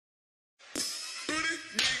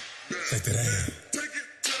Shake that ass.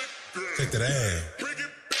 Shake that ass.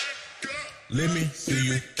 Let me see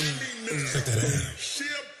you. Shake that ass.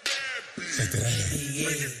 Shake that ass.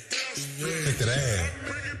 Shake that ass.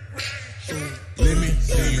 Let me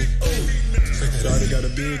see you. Shawty got a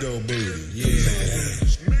big old booty. Yeah.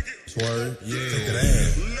 Twerk. Yeah. Shake that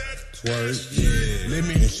ass. Twerk. Yeah. Let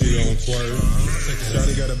me. And she gon' twerk.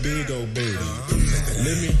 Shawty got a big old booty.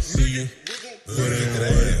 Let me see you. Put in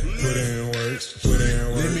work. Put in work. Put in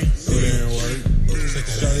work. Let me Put in work.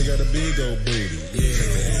 Shawty got a big old booty.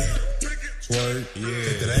 Yeah. Twerk.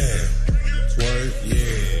 Shake Yeah. that ass. Twerk.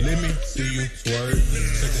 Yeah. Let me see you. Twerk.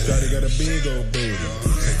 Shawty got a big old booty.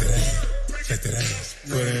 Shake that ass. Shake that ass.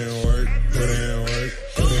 Put in work. Put in work.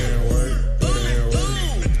 Put in work. Put in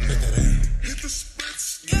work. Shake that ass.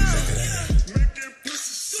 Shake that ass.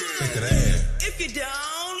 Shake that ass. If you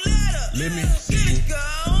don't let her, Let me see get you. it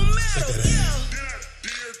gold medal, yeah.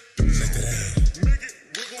 Shake that ass.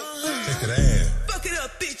 Shake that ass. Fuck it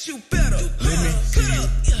up, bitch, you better. Let me see Cut you. up,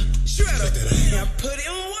 yeah. Shred Shake that up. ass. Now put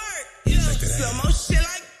in work, yeah. Shake that ass. Some more shit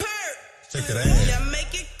like perk. Shake that ass. Now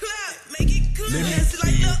make it clap, make it good. Let me Dance it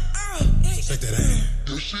like see you. the Shake that ass.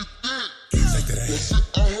 Shake that ass.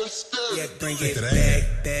 Yeah, bring Shake it that ass.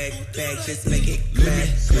 back, just make it Let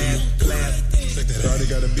me clap, clap. Shake that ass. Shawty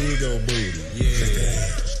got a big old booty. Shake that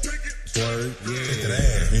ass. Twerk. Shake that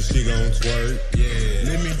ass. And she gon' twerk. Yeah.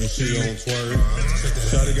 Let me And she see you. gon' twerk. Shake that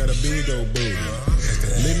ass. Shawty got a big old booty. Shake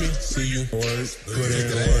that ass. Let me see you. Work. Put Shake in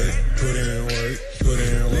that work. ass. Put in work. Put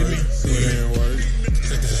in Let me work. see Put you. in work.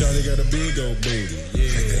 Shake that ass. Shawty got a big old booty.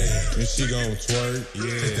 Shake that ass. And she gon' twerk.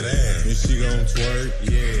 Shake that ass. And she gon' twerk.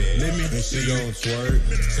 Yeah. Let me And see she you. gon' twerk.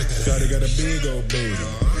 Shake that ass. Shawty got a big old booty.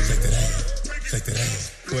 Shake that ass. Shake that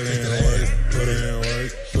ass. Put Shake in that work. ass. Put in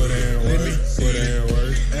work. Put in Let work. me see Put you. in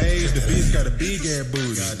work. Hey, Shake the that bitch ass. got a big ass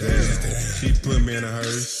booty. Shake that ass. She put me in a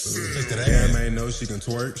hearse. Shake that Damn, ass. ain't know she can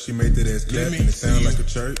twerk. She made that ass clap me and it sound see like you. a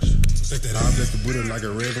church. Shake that I ass. blessed the Buddha like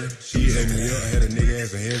a river. She ate me up, had a nigga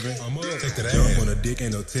ass in heaven. I'm up. Shake that Jump ass. on a dick,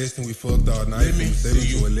 ain't no testing. We fucked all night Let me from 7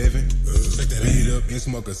 see you. to 11. Shake that Beat ass. up and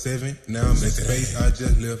smoke a 7. Now I'm in Shake that space, ass. I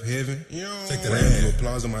just left heaven. Shake that Round of ass.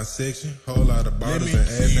 applause in my section. Whole lot of bottles me and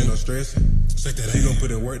see ass, you. ain't no stressing. Shake that She gon' ass.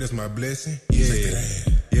 put in work, that's my blessing. Shake that Yeah, ass.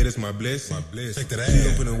 yeah, that's my blessing. My blessing. Shake that She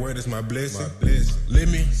gon' ass. put in work, that's my blessing. My blessing. Let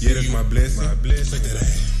me see Yeah, that's you. my blessing. My blessing. Shake that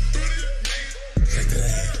ass. Shake that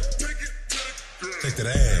ass. Shake that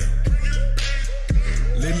ass.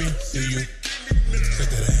 Let me see you. Shake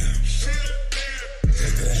that ass.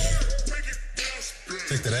 Shake that ass.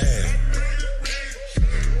 Shake that ass.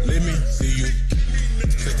 Let me see you.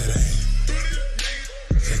 Shake that ass.